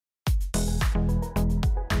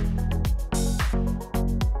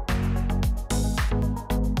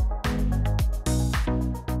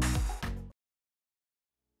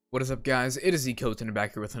What is up, guys? It is Ecoton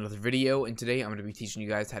back here with another video, and today I'm going to be teaching you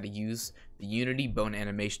guys how to use the Unity bone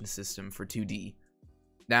animation system for 2D.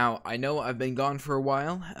 Now, I know I've been gone for a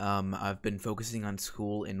while. I've been focusing on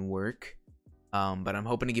school and work, but I'm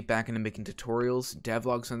hoping to get back into making tutorials.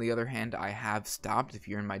 Devlogs, on the other hand, I have stopped. If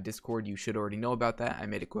you're in my Discord, you should already know about that. I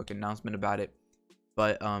made a quick announcement about it.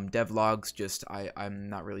 But devlogs, I'm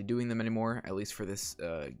not really doing them anymore, at least for this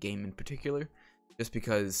game in particular, just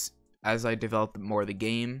because as I develop more of the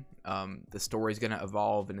game, the story is going to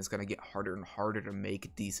evolve and it's going to get harder and harder to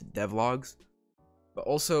make decent devlogs. But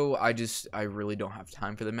also, I really don't have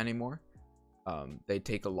time for them anymore. They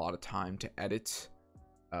take a lot of time to edit,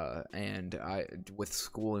 and with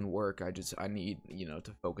school and work, I need,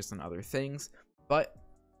 to focus on other things. But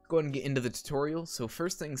go ahead and get into the tutorial. So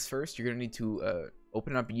first things first, you're going to need to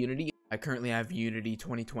open up Unity. I currently have Unity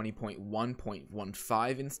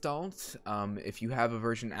 2020.1.15 installed. If you have a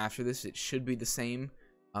version after this, it should be the same.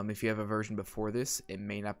 If you have a version before this, it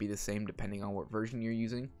may not be the same depending on what version you're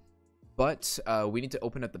using. But we need to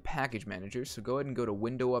open up the package manager. So go ahead and go to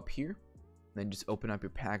Window up here, then just open up your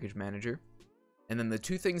package manager. And then the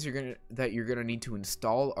two things that you're gonna need to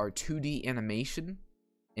install are 2D animation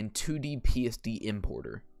and 2D PSD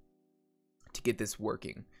importer to get this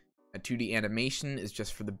working. A 2D animation is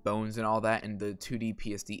just for the bones and all that, and the 2D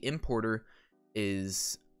PSD importer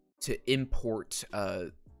is to import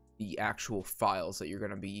the actual files that you're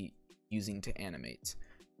going to be using to animate.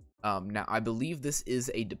 Now, I believe this is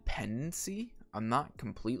a dependency. I'm not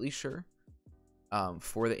completely sure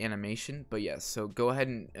for the animation, but yes, so go ahead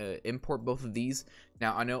and import both of these.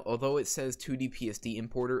 Now, I know although it says 2D PSD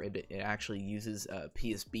importer, it actually uses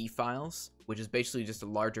PSB files, which is basically just a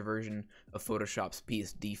larger version of Photoshop's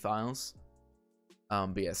PSD files.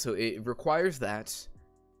 But yeah, so it requires that.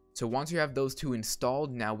 So once you have those two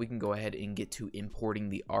installed, now we can go ahead and get to importing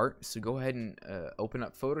the art. So go ahead and open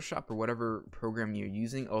up Photoshop or whatever program you're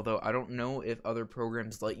using, although I don't know if other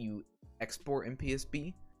programs let you export in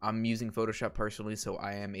PSB. I'm using Photoshop personally, so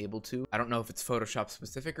I am able to. I don't know if it's Photoshop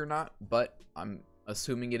specific or not, but I'm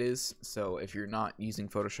assuming it is. So if you're not using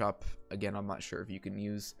Photoshop, again, I'm not sure if you can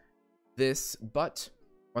use this. But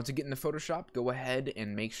once you get into Photoshop, go ahead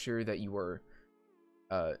and make sure that you are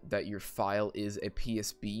that your file is a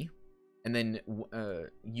PSB, and then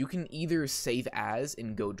you can either save as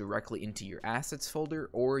and go directly into your assets folder,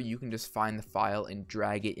 or you can just find the file and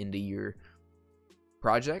drag it into your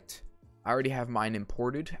project. I already have mine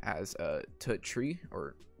imported as a tut tree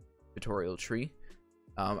or tutorial tree.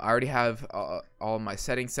 I already have all my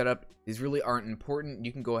settings set up. These really aren't important.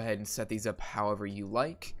 You can go ahead and set these up however you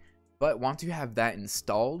like. But once you have that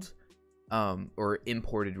installed, or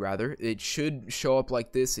imported rather, it should show up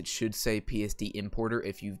like this. It should say PSD importer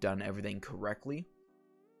if you've done everything correctly.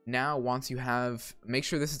 Now, once you have, make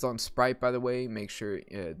sure this is on Sprite, by the way. Make sure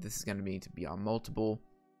this is going to need to be on multiple.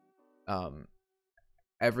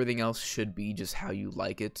 Everything else should be just how you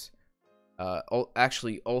like it.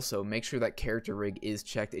 Actually, also make sure that character rig is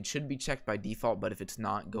checked. It should be checked by default, but if it's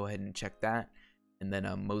not, go ahead and check that. And then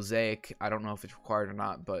mosaic, I don't know if it's required or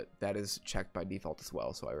not, but that is checked by default as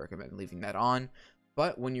well, so I recommend leaving that on.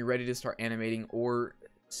 But when you're ready to start animating or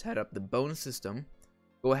set up the bone system,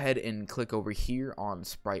 go ahead and click over here on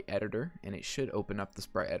Sprite Editor, and it should open up the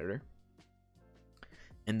Sprite Editor.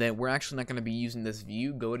 And then we're actually not going to be using this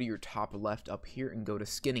view. Go to your top left up here and go to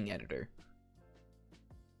Skinning Editor.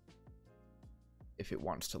 If it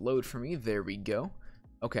wants to load for me, there we go.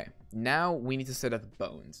 Okay, now we need to set up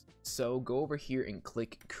bones. So go over here and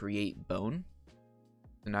click Create Bone.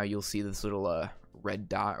 And now you'll see this little red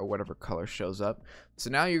dot or whatever color shows up.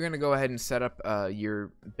 So now you're gonna go ahead and set up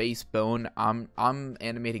your base bone. I'm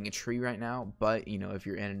animating a tree right now, but if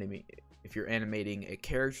you're animating a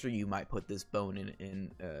character, you might put this bone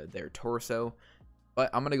in their torso.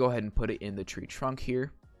 But I'm gonna go ahead and put it in the tree trunk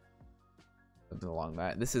here. Something along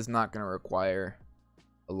that. This is not gonna require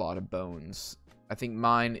a lot of bones. I think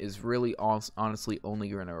mine is really honestly only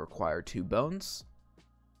going to require 2 bones.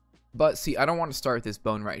 But see, I don't want to start this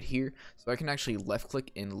bone right here, so I can actually left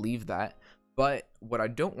click and leave that. But what I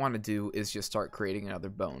don't want to do is just start creating another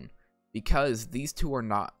bone, because these two are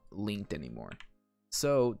not linked anymore.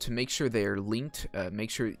 So to make sure they are linked, make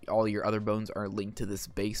sure all your other bones are linked to this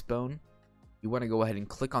base bone. You want to go ahead and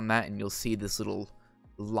click on that, and you'll see this little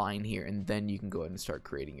line here, and then you can go ahead and start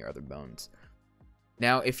creating your other bones.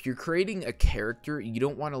 Now, if you're creating a character, you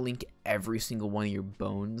don't want to link every single one of your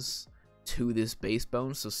bones to this base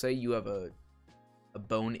bone. So say you have a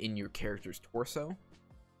bone in your character's torso.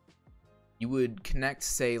 You would connect,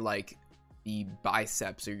 say, like the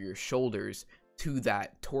biceps or your shoulders to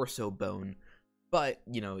that torso bone. But,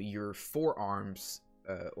 your forearms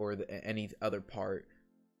or any other part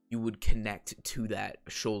you would connect to that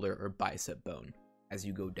shoulder or bicep bone as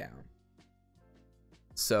you go down.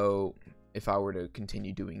 So if I were to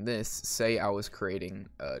continue doing this, say I was creating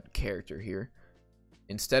a character here,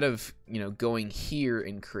 instead of, you know, going here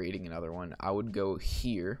and creating another one, I would go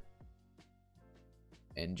here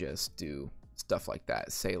and just do stuff like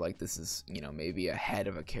that. Say like this is, you know, maybe a head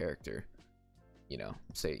of a character, you know,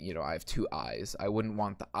 say, you know, I have 2 eyes. I wouldn't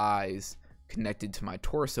want the eyes connected to my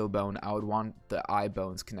torso bone. I would want the eye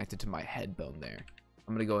bones connected to my head bone there.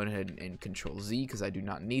 I'm gonna go ahead and Control Z because I do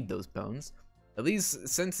not need those bones. At least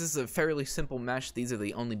since this is a fairly simple mesh, these are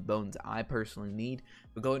the only bones I personally need.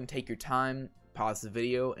 But go ahead and take your time, pause the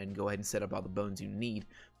video, and go ahead and set up all the bones you need.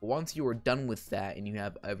 But once you are done with that and you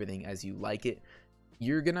have everything as you like it,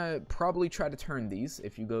 you're gonna probably try to turn these.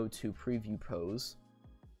 If you go to preview pose,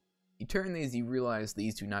 you turn these, you realize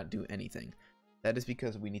these do not do anything. That is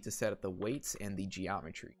because we need to set up the weights and the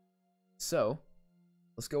geometry. So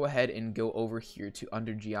let's go ahead and go over here to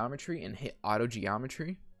under geometry and hit auto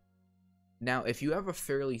geometry. Now, if you have a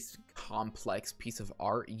fairly complex piece of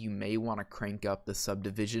art, you may want to crank up the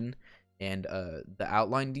subdivision and the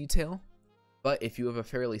outline detail. But if you have a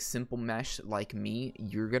fairly simple mesh like me,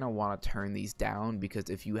 you're going to want to turn these down, because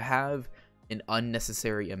if you have an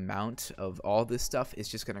unnecessary amount of all this stuff, it's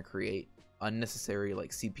just going to create unnecessary like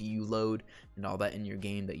CPU load and all that in your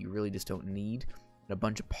game that you really just don't need, and a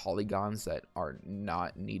bunch of polygons that are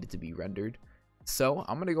not needed to be rendered. So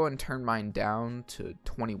I'm going to go ahead and turn mine down to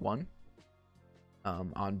 21.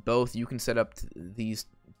 On both, you can set up these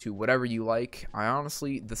to whatever you like. I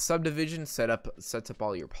honestly, the subdivision sets up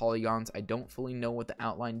all your polygons. I don't fully know what the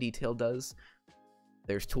outline detail does.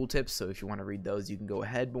 There's tooltips, so if you want to read those, you can go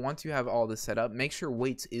ahead. But once you have all this set up, make sure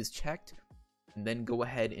weights is checked, and then go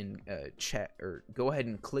ahead and go ahead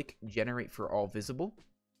and click generate for all visible,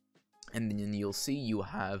 and then you'll see you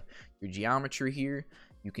have your geometry here.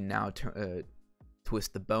 You can now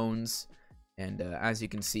twist the bones. And as you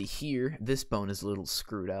can see here, this bone is a little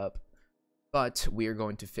screwed up, but we are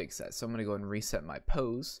going to fix that. So I'm going to go and reset my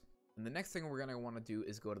pose. And the next thing we're going to want to do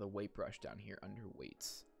is go to the weight brush down here under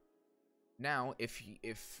weights. Now, if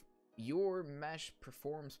your mesh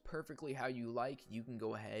performs perfectly how you like, you can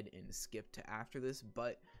go ahead and skip to after this,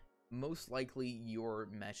 but most likely your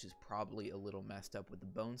mesh is probably a little messed up with the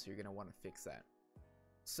bone, so you're going to want to fix that.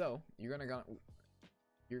 So you're going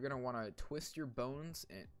to want to twist your bones,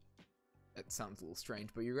 and that sounds a little strange,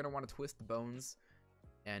 but you're going to want to twist the bones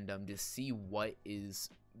and just see what is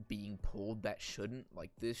being pulled that shouldn't.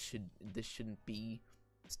 Like this shouldn't be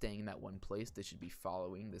staying in that one place. This should be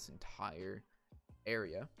following this entire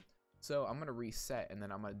area. So I'm going to reset, and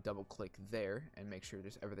then I'm going to double click there and make sure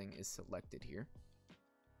just everything is selected here.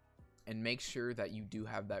 And make sure that you do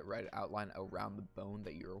have that red outline around the bone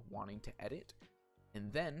that you're wanting to edit.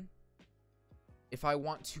 And then if I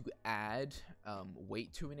want to add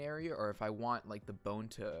weight to an area, or if I want like the bone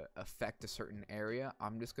to affect a certain area,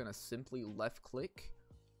 I'm just gonna simply left click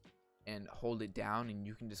and hold it down, and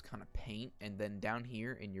you can just kind of paint. And then down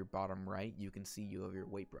here in your bottom right, you can see you have your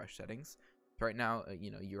weight brush settings. So right now,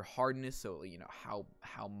 you know, your hardness, so you know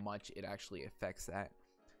how much it actually affects that.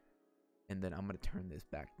 And then I'm gonna turn this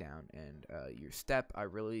back down, and your step, I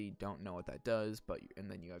really don't know what that does, but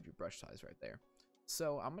and then you have your brush size right there.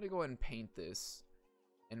 So I'm going to go ahead and paint this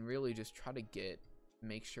and really just try to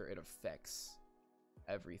make sure it affects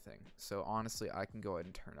everything. So honestly, I can go ahead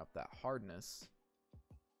and turn up that hardness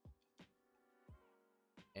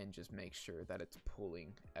and just make sure that it's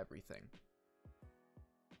pulling everything.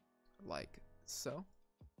 Like so.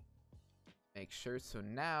 Make sure. So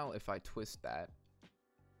now if I twist that,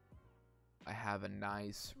 I have a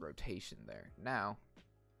nice rotation there. Now,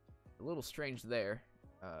 a little strange there.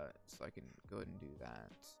 So I can go ahead and do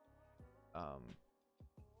that.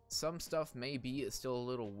 Some stuff may be still a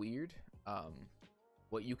little weird.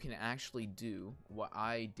 What you can actually do, what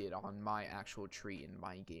I did on my actual tree in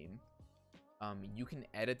my game, you can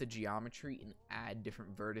edit the geometry and add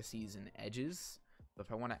different vertices and edges. So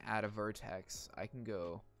if I want to add a vertex, I can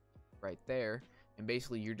go right there, and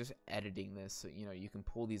basically you're just editing this. So, you know, you can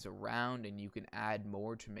pull these around and you can add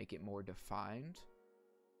more to make it more defined.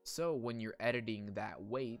 So when you're editing that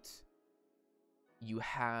weight, you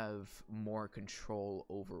have more control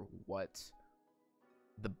over what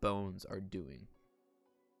the bones are doing.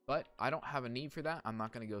 But I don't have a need for that. I'm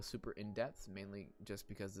not going to go super in depth, mainly just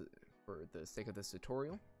because for the sake of this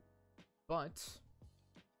tutorial. But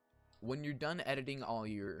when you're done editing all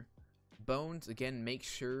your bones, again, make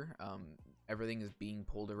sure everything is being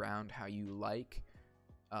pulled around how you like.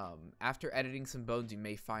 After editing some bones, you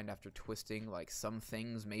may find after twisting, like some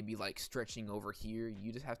things may be like stretching over here.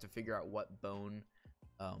 You just have to figure out what bone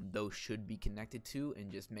those should be connected to,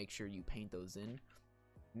 and just make sure you paint those in.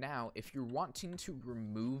 Now, if you're wanting to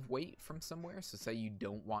remove weight from somewhere, so say you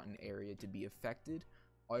don't want an area to be affected,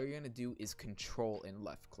 all you're going to do is control and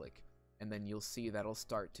left click, and then you'll see that'll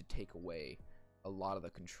start to take away a lot of the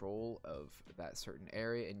control of that certain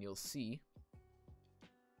area, and you'll see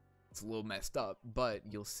it's a little messed up, but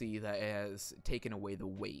you'll see that it has taken away the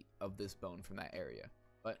weight of this bone from that area.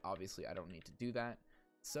 But obviously I don't need to do that,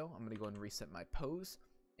 so I'm going to go and reset my pose.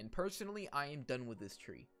 And personally, I am done with this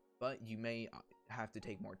tree, but you may have to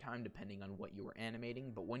take more time depending on what you are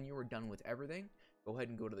animating. But when you are done with everything, go ahead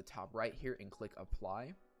and go to the top right here and click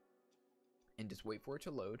apply, and just wait for it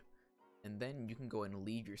to load. And then you can go and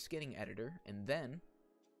leave your skinning editor, and then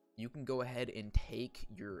you can go ahead and take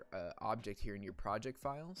your object here in your project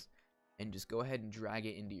files and just go ahead and drag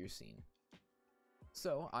it into your scene.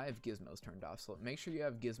 So I have gizmos turned off, so make sure you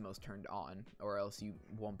have gizmos turned on, or else you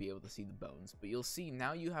won't be able to see the bones. But you'll see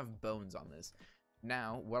now you have bones on this.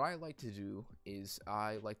 Now what I like to do is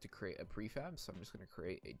I like to create a prefab, so I'm just going to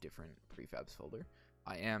create a different prefabs folder.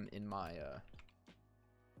 I am in my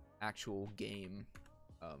actual game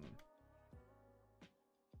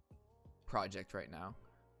project right now,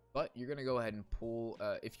 but you're gonna go ahead and pull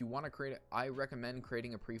if you want to create it. I recommend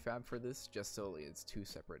creating a prefab for this, just so it's two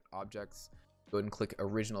separate objects. Go ahead and click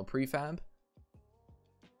original prefab,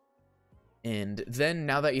 and then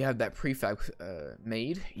now that you have that prefab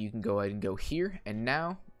made, you can go ahead and go here, and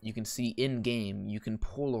now you can see in game you can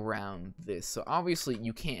pull around this. So obviously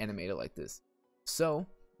you can't animate it like this, so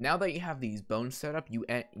now that you have these bones set up, you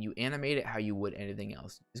animate it how you would anything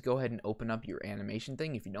else. Just go ahead and open up your animation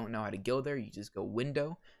thing. If you don't know how to go there, you just go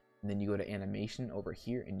window, and then you go to animation over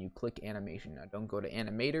here, and you click animation. Now don't go to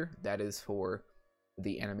animator, that is for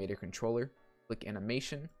the animator controller. Click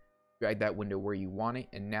animation, drag that window where you want it,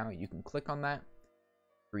 and now you can click on that,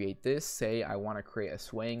 create this. Say I want to create a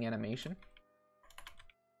swaying animation,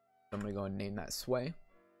 so I'm going to go and name that sway.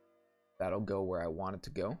 That'll go where I want it to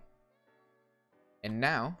go. And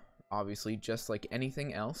now, obviously, just like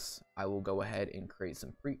anything else, I will go ahead and create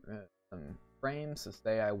some frames. So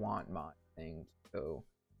say I want my thing to go.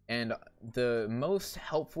 And the most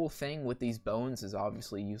helpful thing with these bones is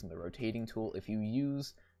obviously using the rotating tool. If you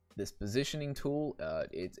use this positioning tool,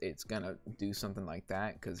 it's gonna do something like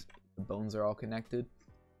that because the bones are all connected.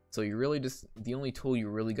 So you really just, the only tool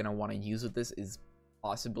you're really gonna want to use with this is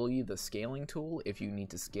possibly the scaling tool if you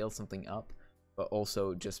need to scale something up, but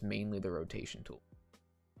also just mainly the rotation tool.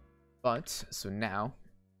 But so now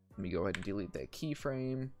let me go ahead and delete that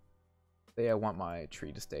keyframe. Say I want my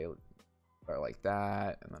tree to stay like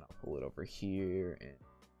that, and then I'll pull it over here and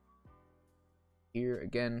here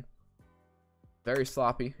again. Very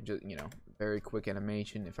sloppy, just, you know, very quick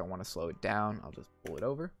animation. If I want to slow it down, I'll just pull it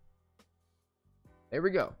over. There we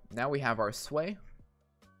go. Now we have our sway.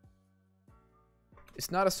 It's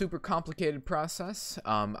not a super complicated process.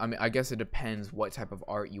 I mean, I guess it depends what type of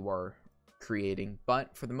art you are creating,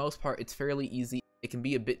 but for the most part, it's fairly easy. It can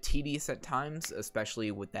be a bit tedious at times, especially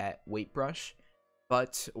with that weight brush,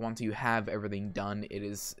 but once you have everything done,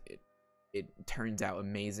 it turns out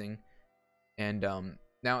amazing. And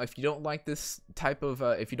now, if you don't like this type of,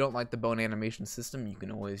 if you don't like the bone animation system, you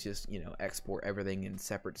can always just, you know, export everything in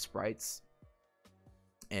separate sprites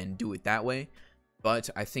and do it that way.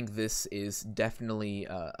 But I think this is definitely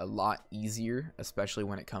a lot easier, especially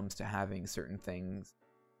when it comes to having certain things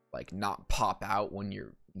like not pop out when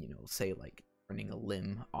you're, you know, say like running a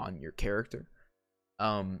limb on your character.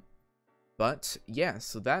 But yeah,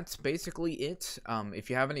 so that's basically it.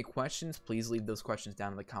 If you have any questions, please leave those questions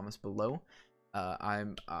down in the comments below.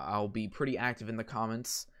 I'll be pretty active in the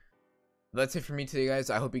comments. That's it for me today, guys.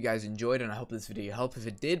 I hope you guys enjoyed, and I hope this video helped. If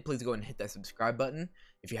it did, please go ahead and hit that subscribe button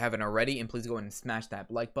if you haven't already, and please go ahead and smash that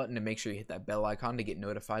like button, and make sure you hit that bell icon to get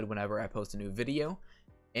notified whenever I post a new video.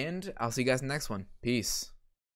 And I'll see you guys in the next one. Peace.